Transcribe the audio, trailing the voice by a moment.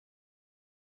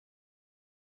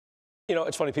You know,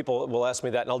 it's funny, people will ask me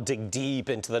that, and I'll dig deep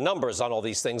into the numbers on all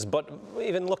these things, but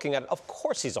even looking at it, of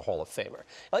course he's a Hall of Famer.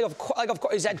 Of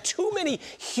course, he's had too many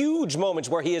huge moments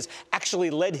where he has actually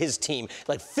led his team,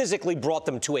 like physically brought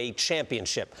them to a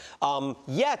championship.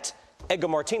 Yet, Edgar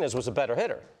Martinez was a better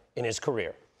hitter in his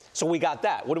career. So we got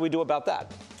that. What do we do about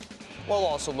that? Well,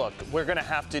 also, look, we're going to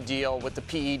have to deal with the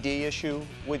PED issue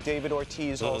with David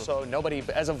Ortiz also. Nobody,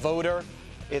 as a voter,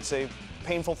 it's a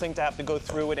painful thing to have to go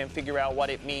through it and figure out what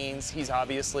it means. He's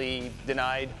obviously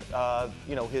denied,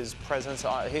 his presence,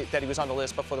 that he was on the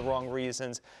list, but for the wrong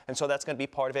reasons. And so that's going to be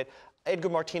part of it. Edgar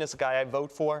Martinez is the guy I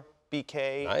vote for.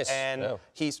 BK, nice. And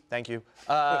he's, thank you.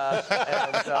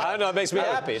 I know, it makes me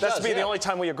happy. That's to be the only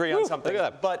time we agree on something. Look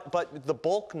at that. But the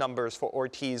bulk numbers for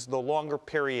Ortiz, the longer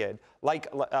period,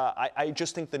 I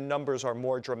just think the numbers are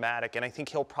more dramatic, and I think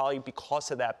he'll probably,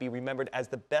 because of that, be remembered as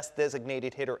the best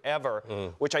designated hitter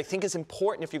ever, which I think is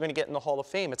important if you're going to get in the Hall of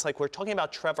Fame. It's like we're talking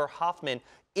about Trevor Hoffman.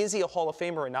 Is he a Hall of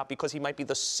Famer or not? Because he might be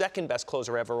the second best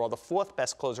closer ever, or the fourth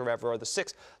best closer ever, or the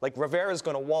sixth. Like, Rivera's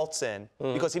going to waltz in,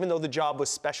 because even though the job was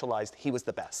specialized, he was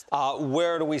the best.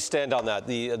 Where do we stand on that?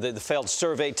 The failed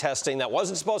survey testing that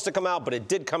wasn't supposed to come out, but it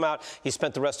did come out. He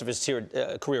spent the rest of his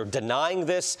career denying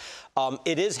this.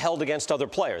 It is held against other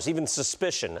players, even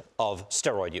suspicion of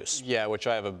steroid use. Yeah, which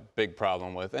I have a big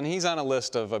problem with. And he's on a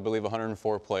list of, I believe,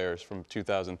 104 players from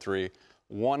 2003.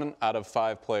 One out of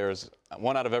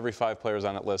every 5 players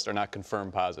on that list are not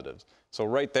confirmed positives. So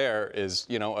right there is,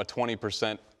 a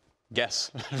 20%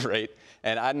 guess rate.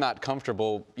 And I'm not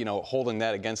comfortable, holding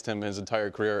that against him his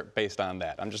entire career based on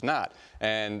that. I'm just not.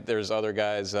 And there's other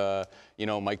guys,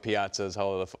 Mike Piazza's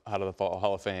out of the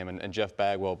Hall of Fame, and Jeff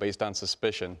Bagwell, based on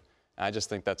suspicion. I just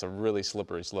think that's a really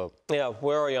slippery slope. Yeah,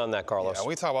 where are you on that, Carlos? Yeah,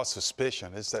 we talk about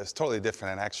suspicion. It's totally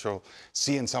different than actual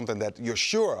seeing something that you're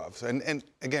sure of. And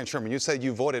again, Sherman, you said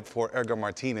you voted for Edgar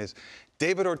Martinez.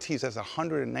 David Ortiz has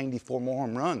 194 more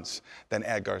home runs than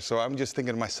Edgar. So I'm just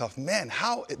thinking to myself, man,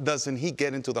 how doesn't he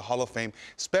get into the Hall of Fame,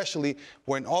 especially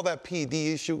when all that PED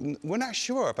issue, we're not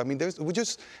sure of. I mean, we're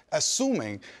just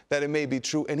assuming that it may be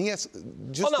true, and he has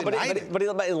just denied it. But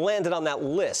it landed on that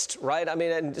list, right? I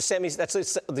mean, and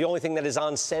that's the only thing that is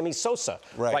on Sammy Sosa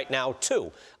right now,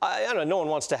 too. I don't know, no one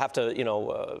wants to have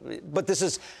to, but this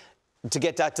is, to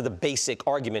get back to the basic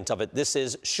argument of it, this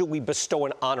is, should we bestow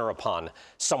an honor upon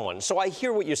someone? So I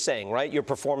hear what you're saying, right? Your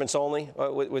performance only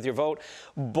with your vote,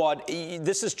 but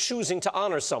this is choosing to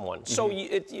honor someone. So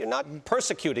you're not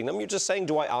persecuting them. You're just saying,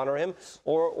 do I honor him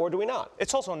or do we not?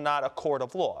 It's also not a court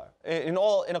of law. In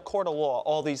a court of law,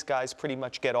 all these guys pretty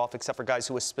much get off, except for guys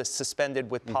who were suspended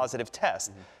with positive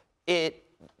tests.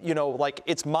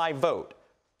 It's my vote.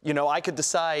 I could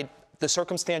decide the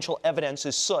circumstantial evidence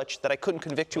is such that I couldn't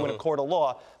convict you in a court of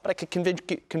law, but I could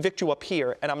convict you up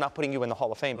here, and I'm not putting you in the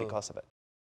Hall of Fame because of it.